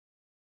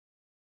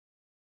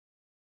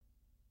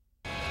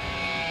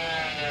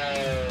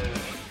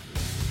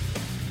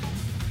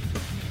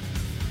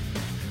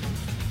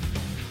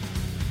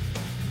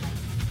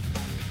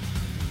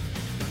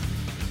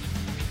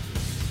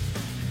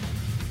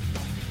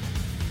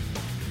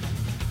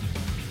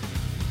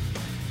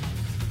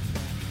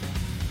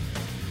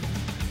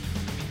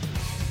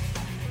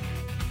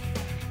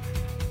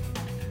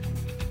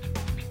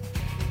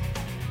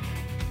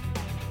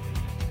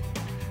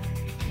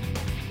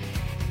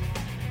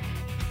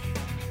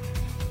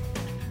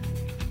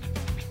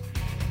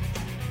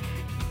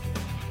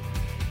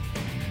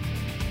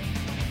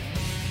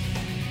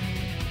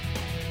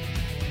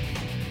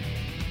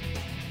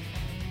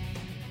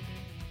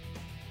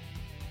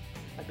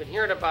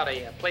hearing about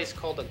a place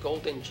called the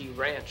Golden G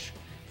Ranch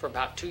for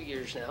about 2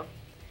 years now,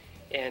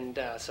 and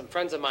some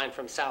friends of mine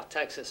from South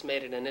Texas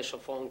made an initial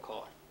phone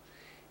call.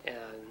 And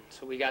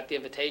so we got the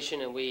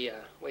invitation, and we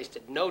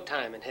wasted no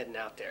time in heading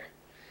out there.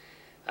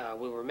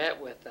 We were met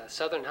with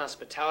Southern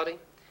hospitality,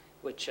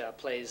 which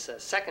plays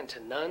second to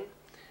none.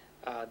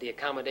 The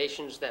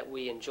accommodations that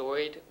we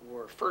enjoyed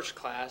were first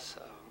class,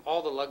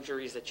 all the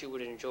luxuries that you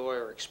would enjoy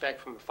or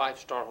expect from a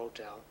five-star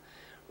hotel.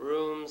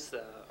 Rooms,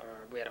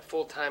 we had a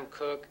full-time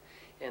cook,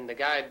 and the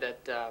guide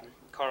that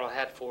Carl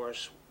had for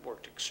us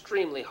worked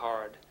extremely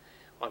hard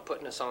on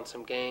putting us on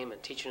some game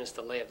and teaching us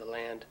the lay of the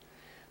land.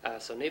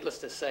 So needless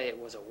to say, it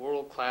was a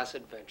world-class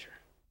adventure.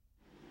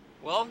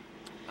 Well,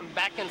 I'm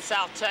back in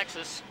South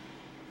Texas,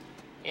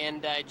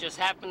 and it just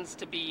happens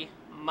to be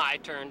my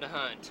turn to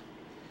hunt.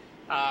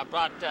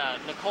 Brought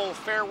Nicole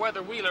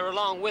Fairweather Wheeler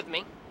along with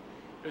me.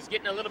 It was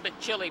getting a little bit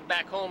chilly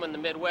back home in the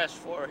Midwest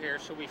for her here,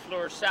 so we flew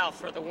her south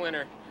for the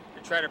winter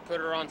to try to put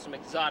her on some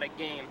exotic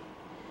game.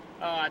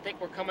 I think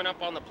we're coming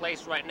up on the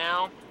place right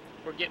now.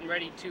 We're getting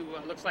ready to,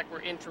 looks like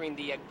we're entering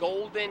the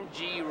Golden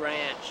G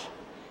Ranch.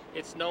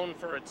 It's known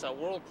for its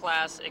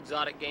world-class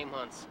exotic game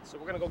hunts. So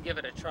we're gonna go give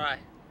it a try.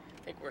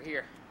 I think we're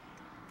here.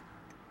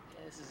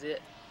 Yeah, this is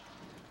it.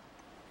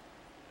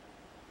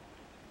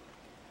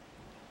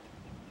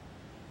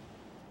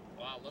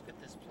 Wow, look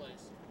at this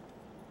place.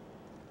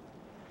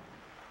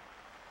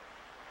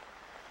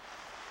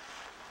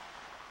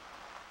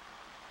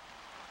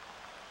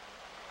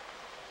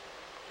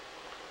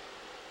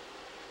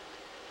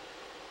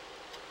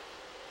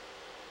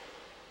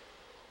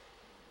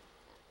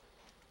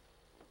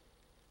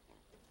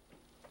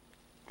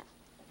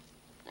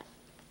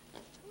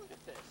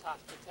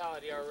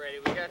 Hospitality already.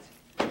 We got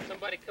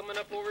somebody coming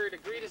up over here to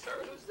greet us.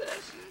 Who's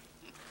this?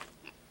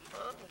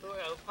 Huh? We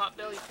got a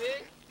pot-belly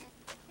pig.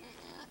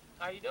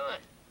 How you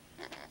doing?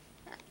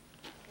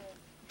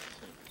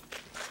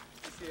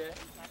 See that?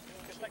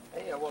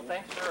 Hey, well,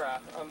 thanks for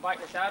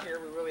inviting us out here.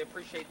 We really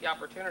appreciate the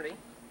opportunity.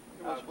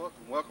 You're most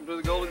welcome. Welcome to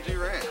the Golden G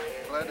Ranch.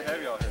 Glad to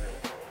have y'all here today.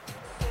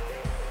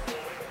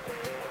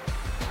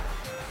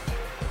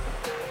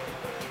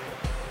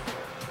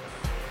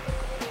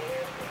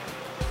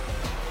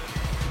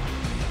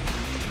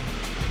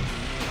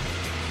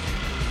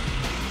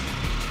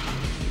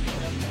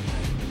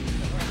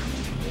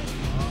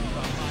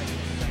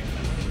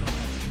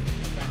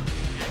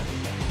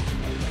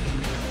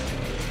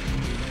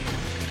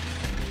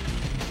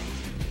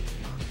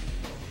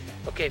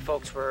 Okay,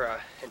 folks, we're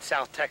in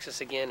South Texas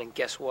again, and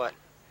guess what?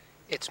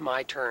 It's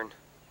my turn.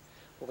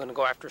 We're going to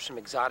go after some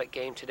exotic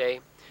game today.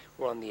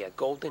 We're on the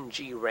Golden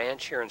G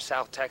Ranch here in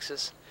South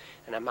Texas,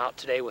 and I'm out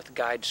today with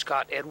guide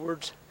Scott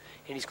Edwards,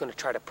 and he's going to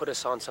try to put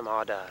us on some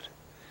Auodad.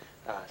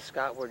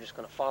 Scott, we're just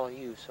going to follow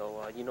you,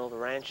 so you know the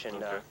ranch, and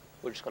okay.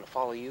 We're just going to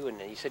follow you. And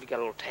you said you got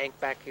a little tank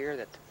back here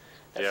that's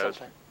yeah,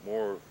 it's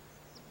more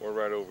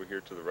right over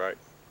here to the right.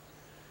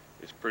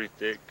 It's pretty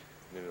thick,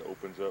 and then it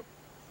opens up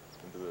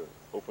into the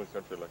open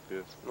country like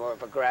this. More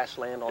of a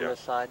grassland on this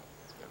side?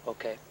 Yeah.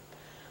 Okay.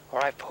 All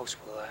right, folks,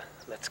 well,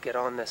 let's get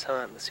on this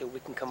hunt. Let's see what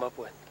we can come up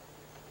with.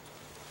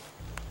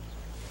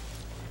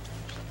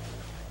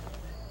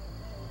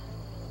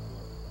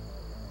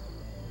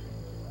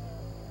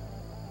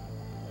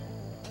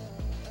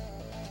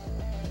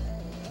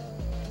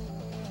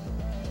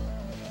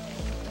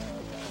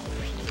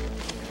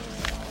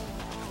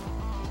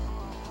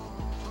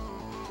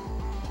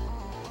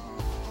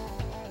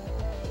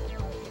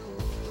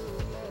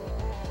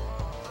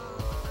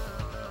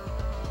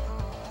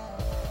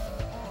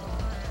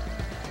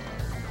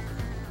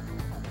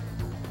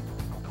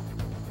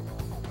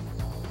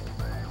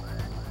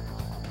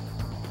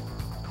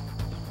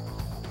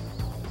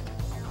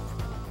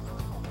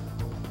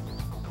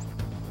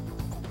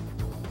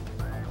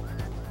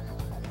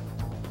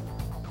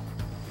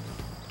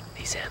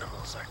 These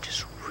animals are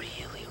just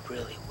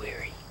really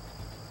wary.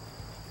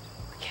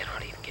 We can't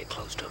hardly even get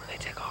close to them. They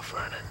take off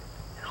running.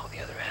 And all the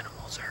other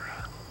animals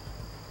are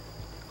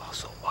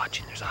also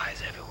watching. There's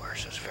eyes everywhere,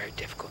 so it's very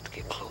difficult to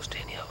get close to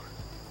any of them.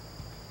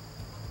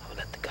 I'm gonna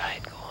let the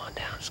guide go on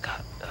down.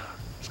 Scott's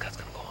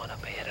gonna go on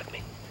up ahead of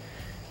me.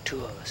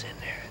 Two of us in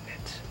there,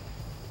 and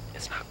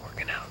it's not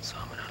working out, so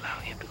I'm gonna allow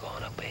him to go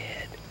on up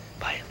ahead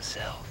by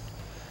himself.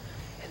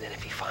 And then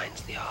if he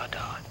finds the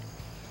Auodad,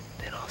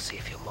 then I'll see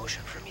if he'll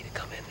motion for me to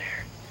come in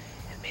there,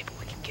 and maybe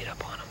we can get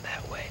up on him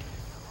that way.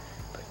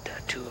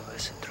 But two of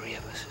us and three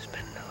of us has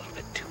been a little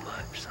bit too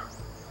much, so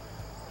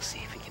we'll see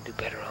if he can do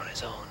better on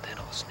his own. Then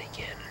I'll sneak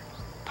in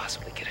and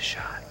possibly get a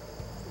shot.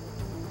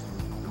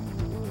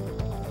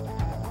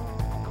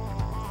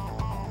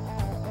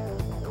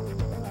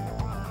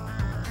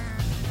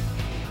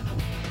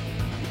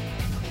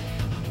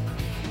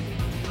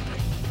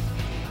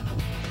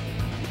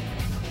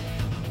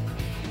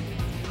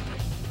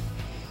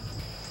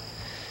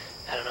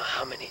 I don't know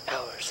how many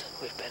hours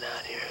we've been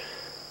out here,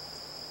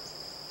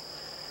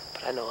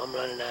 but I know I'm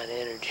running out of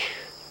energy.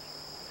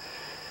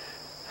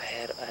 I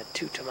had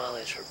 2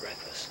 tamales for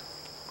breakfast,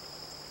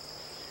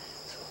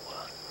 so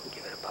we'll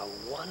give it about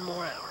 1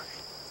 more hour,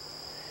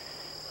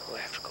 and we'll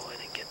have to go in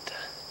and get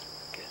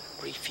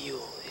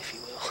refuel, if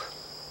you will.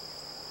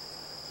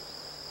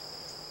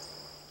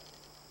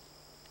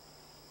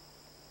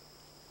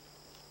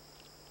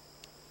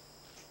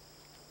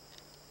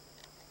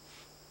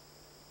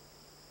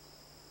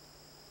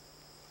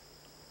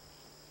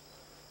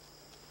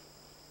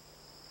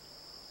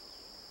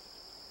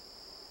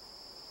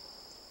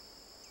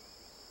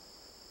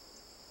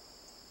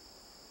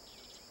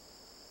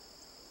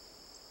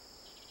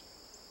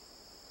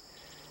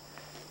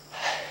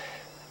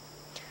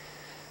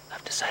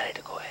 I've decided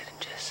to go ahead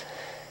and just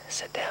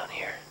sit down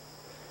here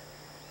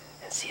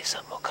and see if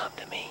something will come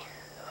to me.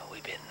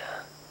 We've been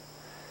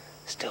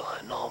still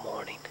hunting all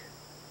morning,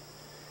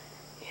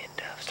 and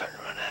I'm starting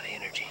to run out of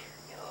energy,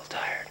 get a little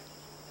tired.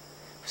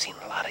 We've seen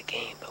a lot of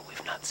game, but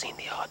we've not seen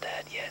the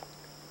Auodad yet.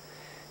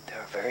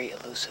 They're a very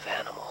elusive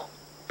animal,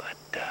 but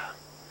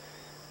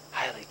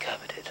highly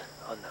coveted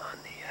on the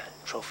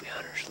trophy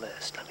hunters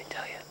list, let me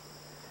tell you.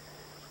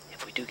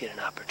 If we do get an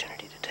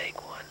opportunity to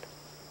take one,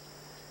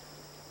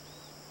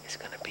 it's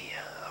going to be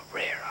a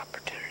rare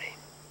opportunity.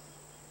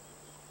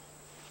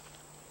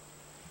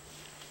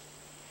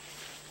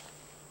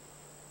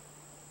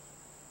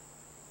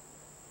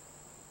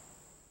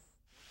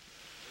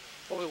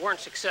 Well, we weren't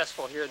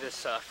successful here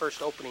this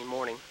first opening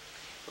morning.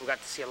 We got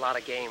to see a lot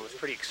of game. It was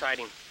pretty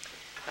exciting.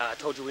 I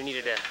told you we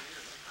needed to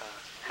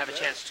have a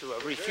chance to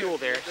refuel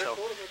there. So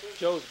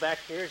Joe's back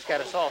here. He's got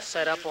us all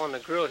set up on the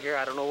grill here.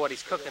 I don't know what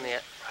he's cooking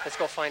yet. Let's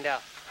go find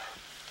out.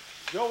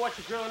 Joe, what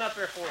you grilling up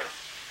there for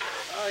us?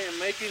 I am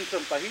making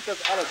some fajitas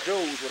a la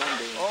Joe's, what I'm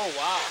doing. Oh,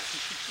 wow.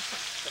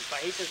 Some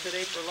fajitas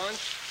today for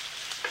lunch?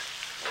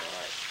 All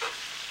right.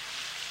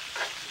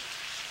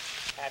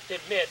 I have to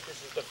admit,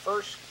 this is the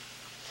first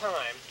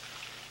time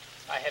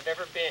I have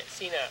ever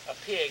seen a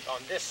pig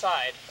on this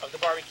side of the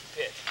barbecue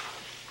pit.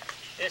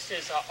 This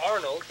is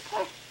Arnold,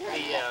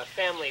 the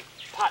family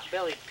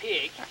pot-bellied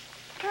pig.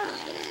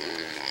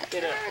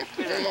 Been a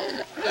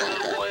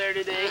little boy there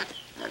today.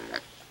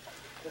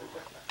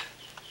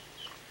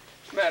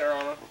 What's the matter,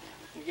 Arnold?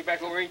 You get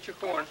back over and eat your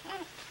corn.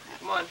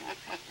 Come on.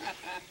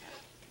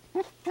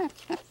 Know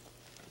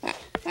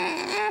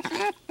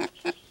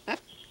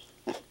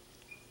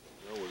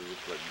what it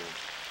looks like doing.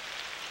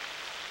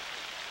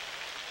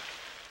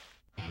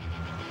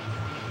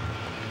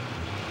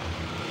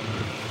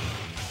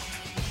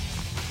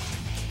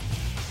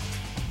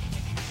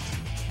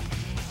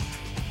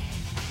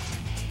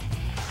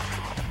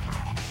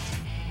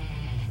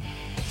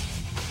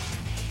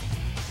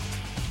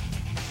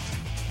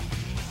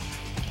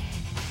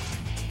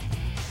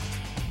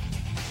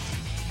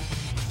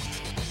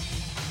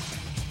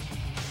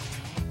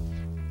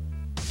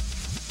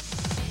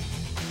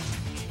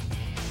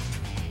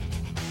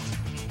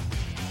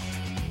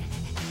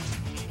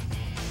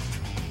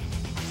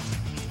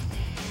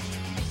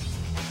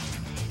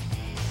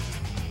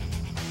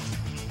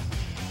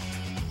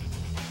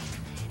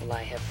 Well,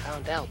 I have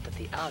found out that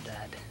the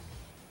Auodad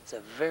is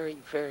a very,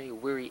 very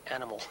weary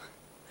animal.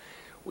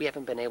 We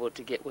haven't been able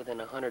to get within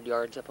 100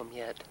 yards of them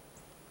yet.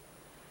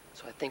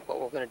 So I think what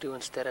we're going to do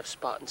instead of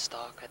spot and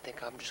stalk, I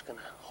think I'm just going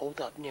to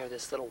hold up near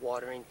this little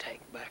watering tank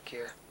back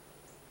here.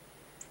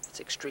 It's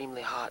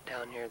extremely hot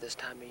down here this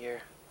time of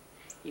year.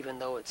 Even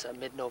though it's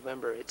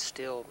mid-November, it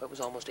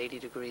was almost 80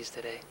 degrees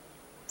today.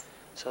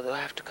 So they'll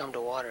have to come to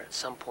water at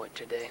some point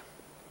today.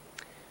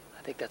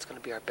 I think that's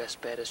going to be our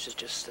best bet, is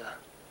just to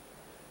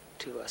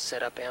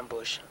set up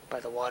ambush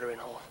by the watering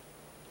hole.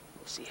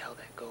 We'll see how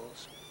that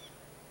goes.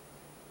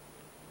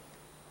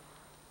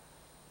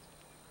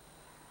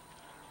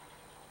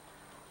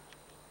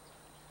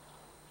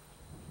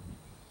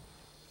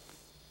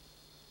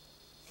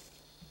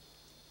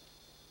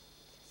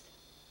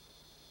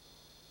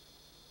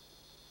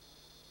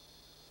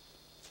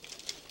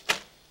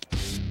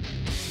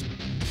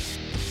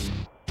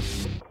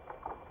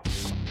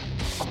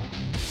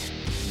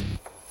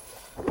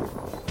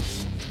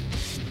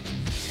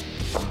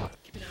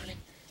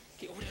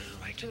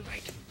 To the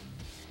right.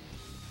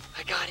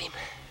 I got him.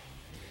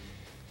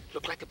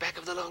 Looked like the back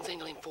of the lungs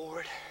angling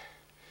forward.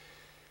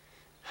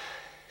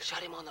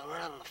 Shot him on the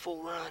run, on the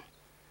full run.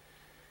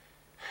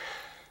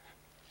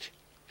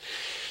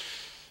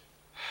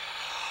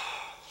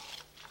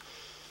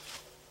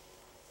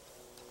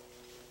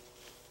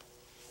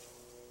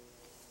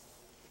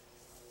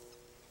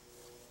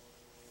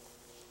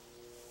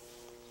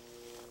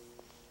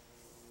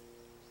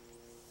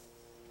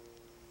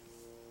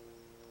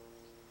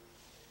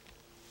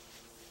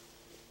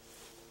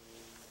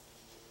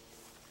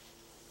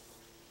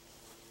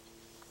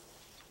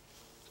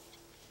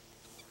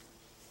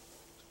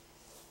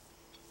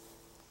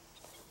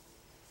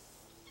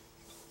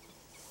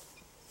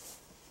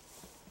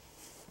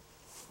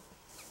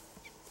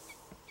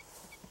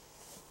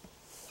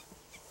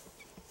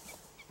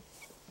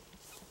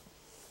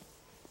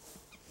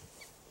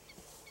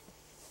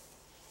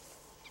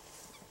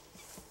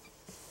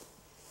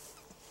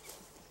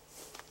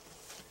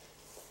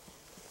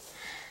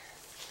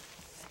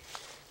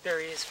 There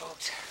he is,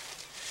 folks.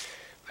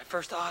 My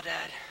first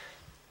Auodad.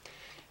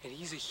 And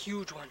he's a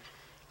huge one.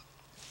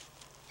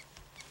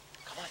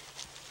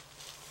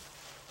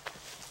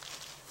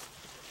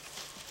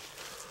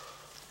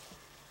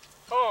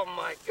 Oh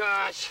my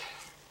gosh.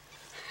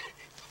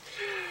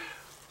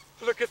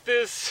 Look at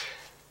this.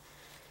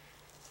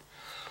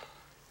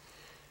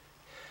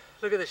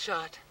 Look at the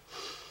shot.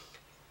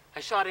 I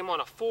shot him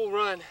on a full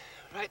run,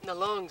 right in the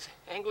lungs,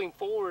 angling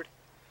forward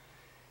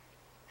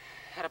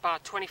at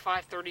about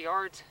 25, 30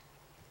 yards.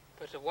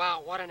 But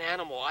wow, what an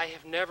animal. I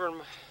have never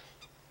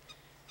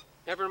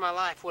in my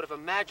life would have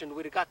imagined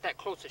we'd have got that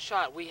close a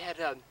shot. We had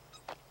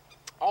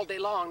all day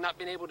long not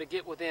been able to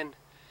get within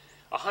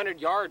 100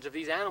 yards of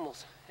these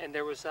animals, and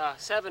there was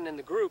 7 in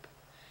the group,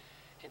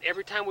 and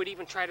every time we'd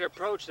even try to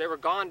approach, they were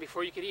gone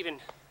before you could even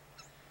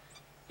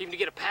to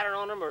get a pattern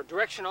on them or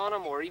direction on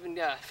them or even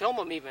film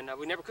them even.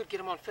 We never could get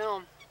them on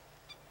film.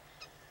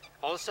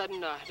 All of a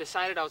sudden I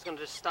decided I was going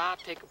to just stop,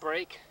 take a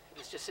break,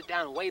 just sit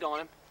down and wait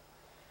on him.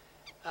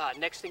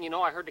 Next thing you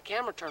know, I heard the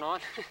camera turn on.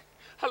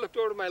 I looked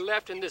over to my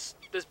left, and this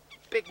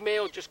big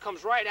male just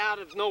comes right out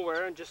of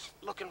nowhere and just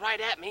looking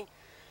right at me.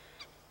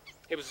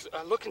 It was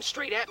looking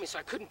straight at me, so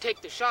I couldn't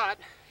take the shot.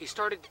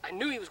 I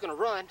knew he was going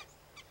to run.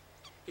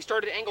 He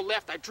started to angle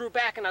left. I drew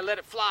back and I let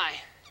it fly.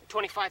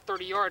 25,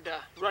 30 yard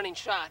running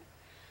shot.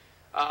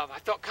 I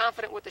felt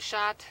confident with the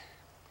shot.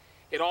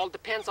 It all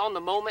depends on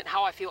the moment,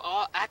 how I feel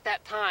at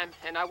that time.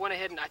 And I went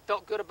ahead and I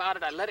felt good about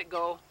it. I let it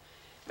go.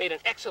 Made an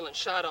excellent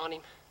shot on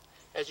him,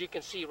 as you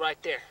can see right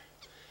there.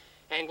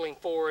 Angling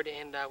forward,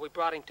 and we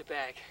brought him to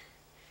bag.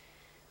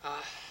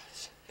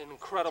 It's an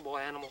incredible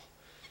animal.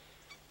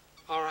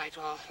 All right,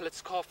 let's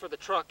call for the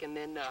truck, and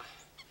then,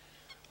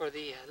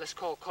 let's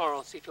call Carl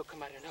and see if he'll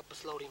come out here and help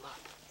us load him up.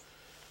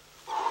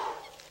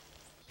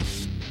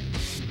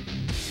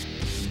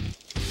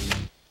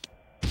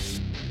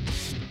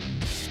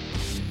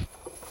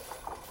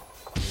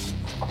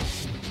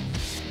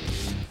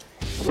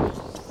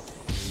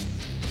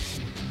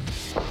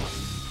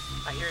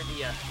 I hear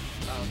the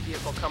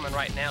vehicle coming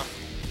right now,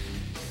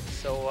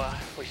 so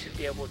we should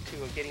be able to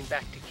get him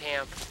back to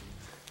camp.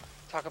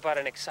 Talk about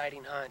an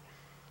exciting hunt.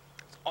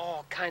 There's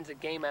all kinds of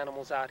game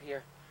animals out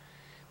here,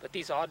 but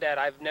these Auodad,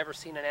 I've never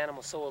seen an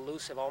animal so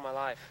elusive all my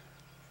life.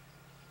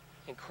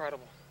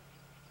 Incredible.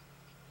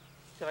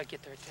 See if I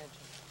get their attention.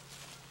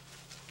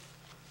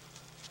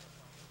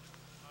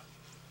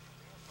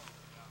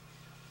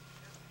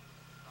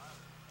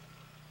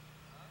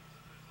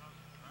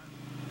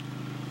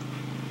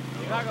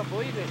 You're not gonna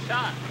believe this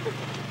shot.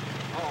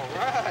 All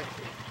right.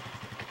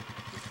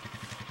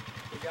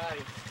 We got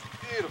him.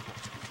 Beautiful.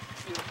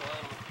 Beautiful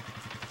animal.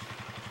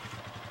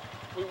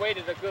 We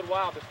waited a good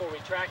while before we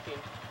tracked him,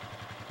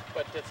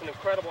 but it's an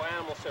incredible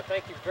animal, sir.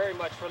 Thank you very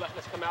much for letting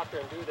us come out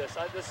there and do this.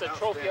 This is a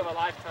trophy of a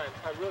lifetime.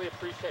 I really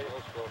appreciate it.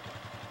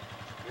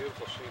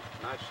 Beautiful shoot.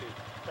 Nice shoot.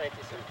 Thank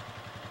you, sir.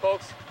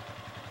 Folks,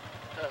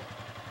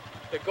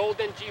 the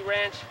Golden G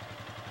Ranch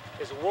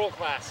is world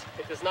class.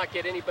 It does not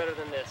get any better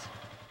than this.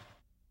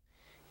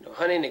 You know,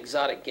 hunting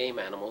exotic game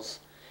animals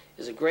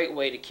is a great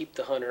way to keep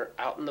the hunter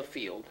out in the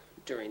field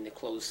during the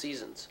closed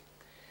seasons.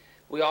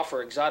 We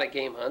offer exotic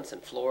game hunts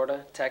in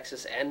Florida,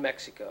 Texas, and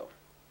Mexico.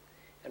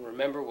 And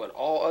remember, when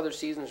all other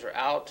seasons are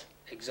out,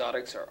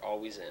 exotics are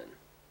always in.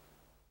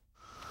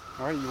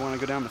 All right, you want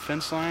to go down the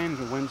fence line,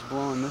 the wind's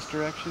blowing this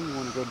direction, you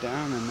want to go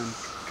down and then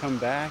come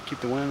back, keep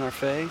the wind in our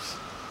face.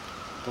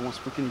 Don't want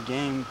to spook any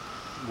game,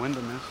 wind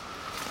in this.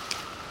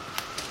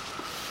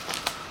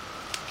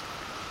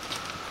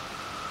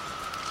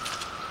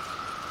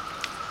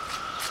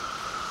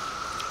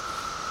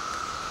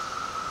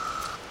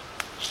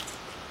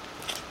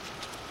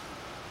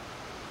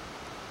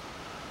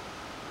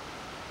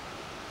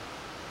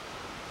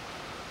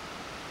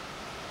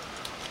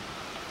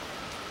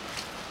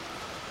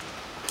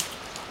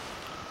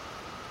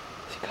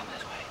 Come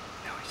this way.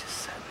 No, he's just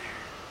sitting there.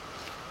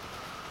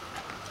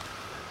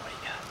 What do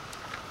you got?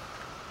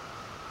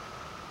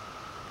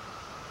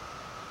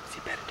 Is he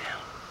bedded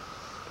down?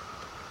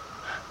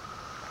 Huh?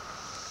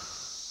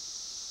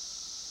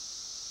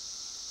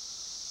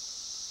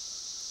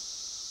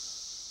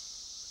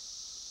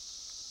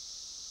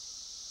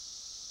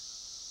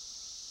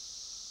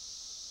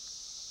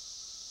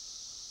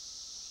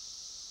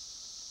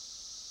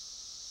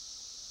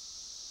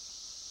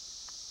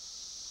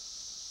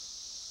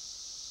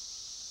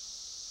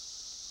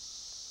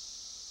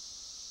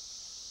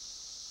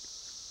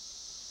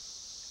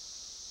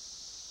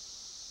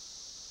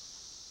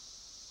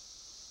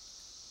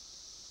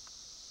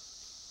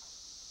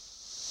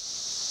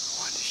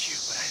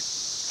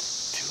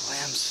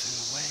 Lambs in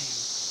the way.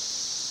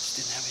 Just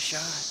didn't have a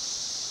shot.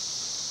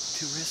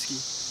 Too risky.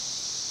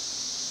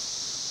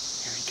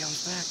 Here he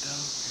comes back,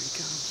 though. Here he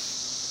comes.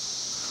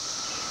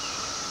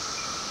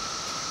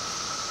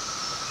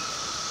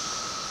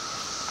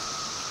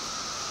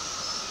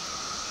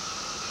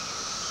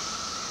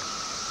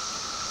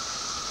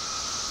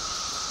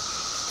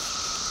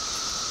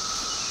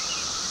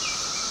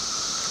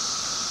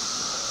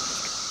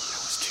 That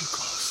was too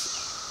close.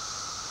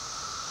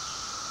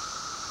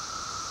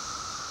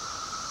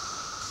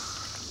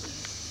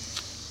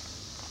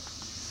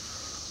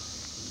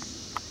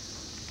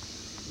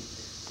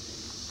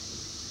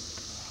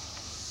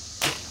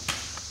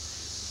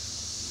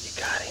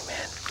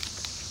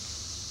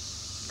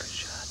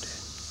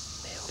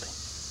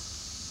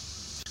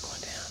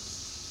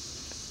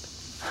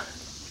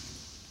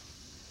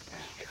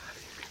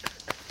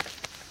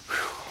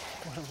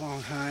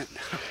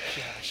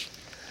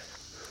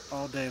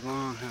 all day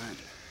long hunt.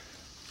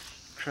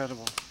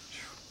 Incredible.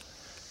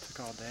 Took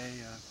all day.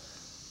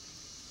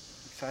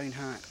 Exciting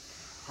hunt.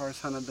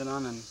 Hardest hunt I've been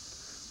on in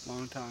a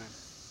long time.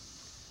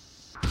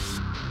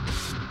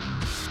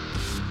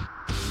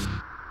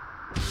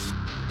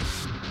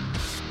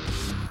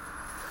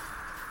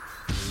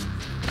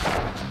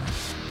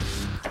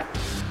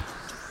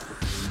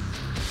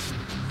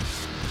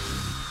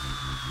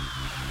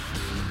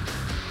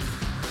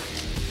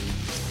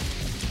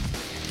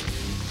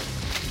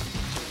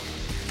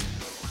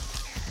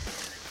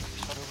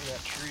 Shot over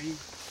that tree.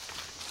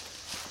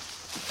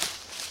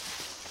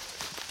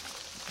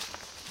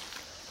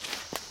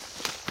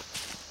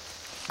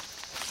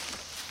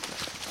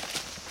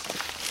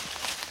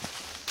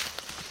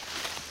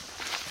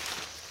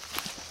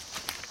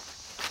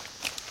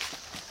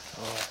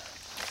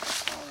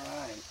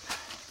 Alright.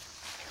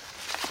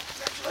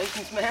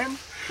 Congratulations, man.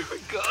 We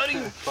got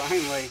him.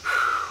 Finally.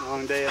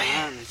 Long day of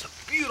Man, hunting. it's a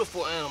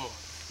beautiful animal.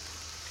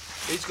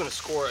 He's gonna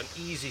score an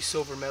easy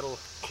silver medal,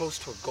 close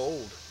to a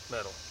gold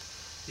medal.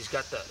 He's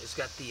got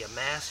the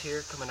mass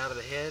here coming out of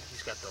the head.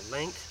 He's got the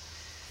length,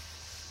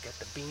 got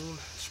the beam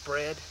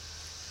spread.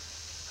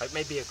 It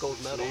may be a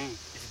gold medal.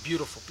 It's a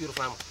beautiful,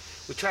 beautiful animal.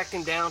 We tracked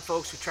him down,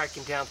 folks. We tracked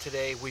him down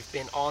today. We've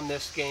been on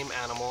this game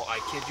animal, I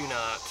kid you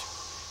not,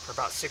 for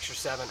about 6 or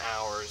 7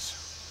 hours.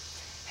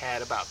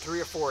 Had about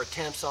 3 or 4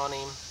 attempts on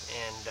him,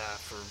 and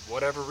for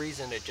whatever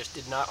reason, it just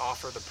did not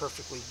offer the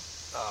perfectly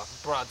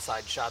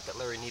broadside shot that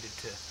Larry needed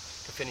to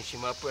finish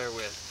him up there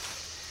with.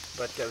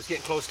 But it was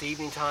getting close to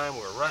evening time.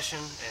 We were rushing,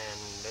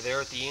 and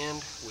there at the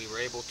end, we were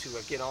able to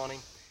get on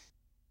him.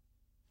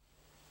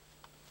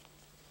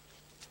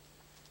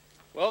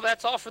 Well,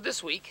 that's all for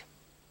this week.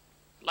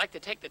 I'd like to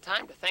take the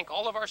time to thank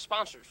all of our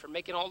sponsors for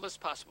making all this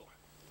possible,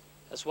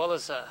 as well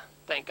as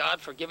thank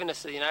God for giving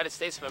us the United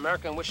States of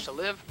America in which to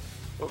live,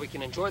 where we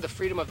can enjoy the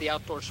freedom of the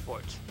outdoor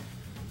sports.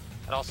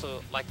 I'd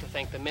also like to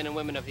thank the men and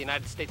women of the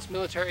United States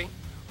military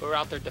who are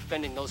out there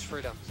defending those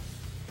freedoms.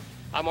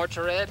 I'm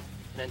Auodad,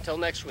 and until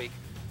next week,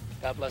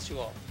 God bless you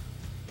all.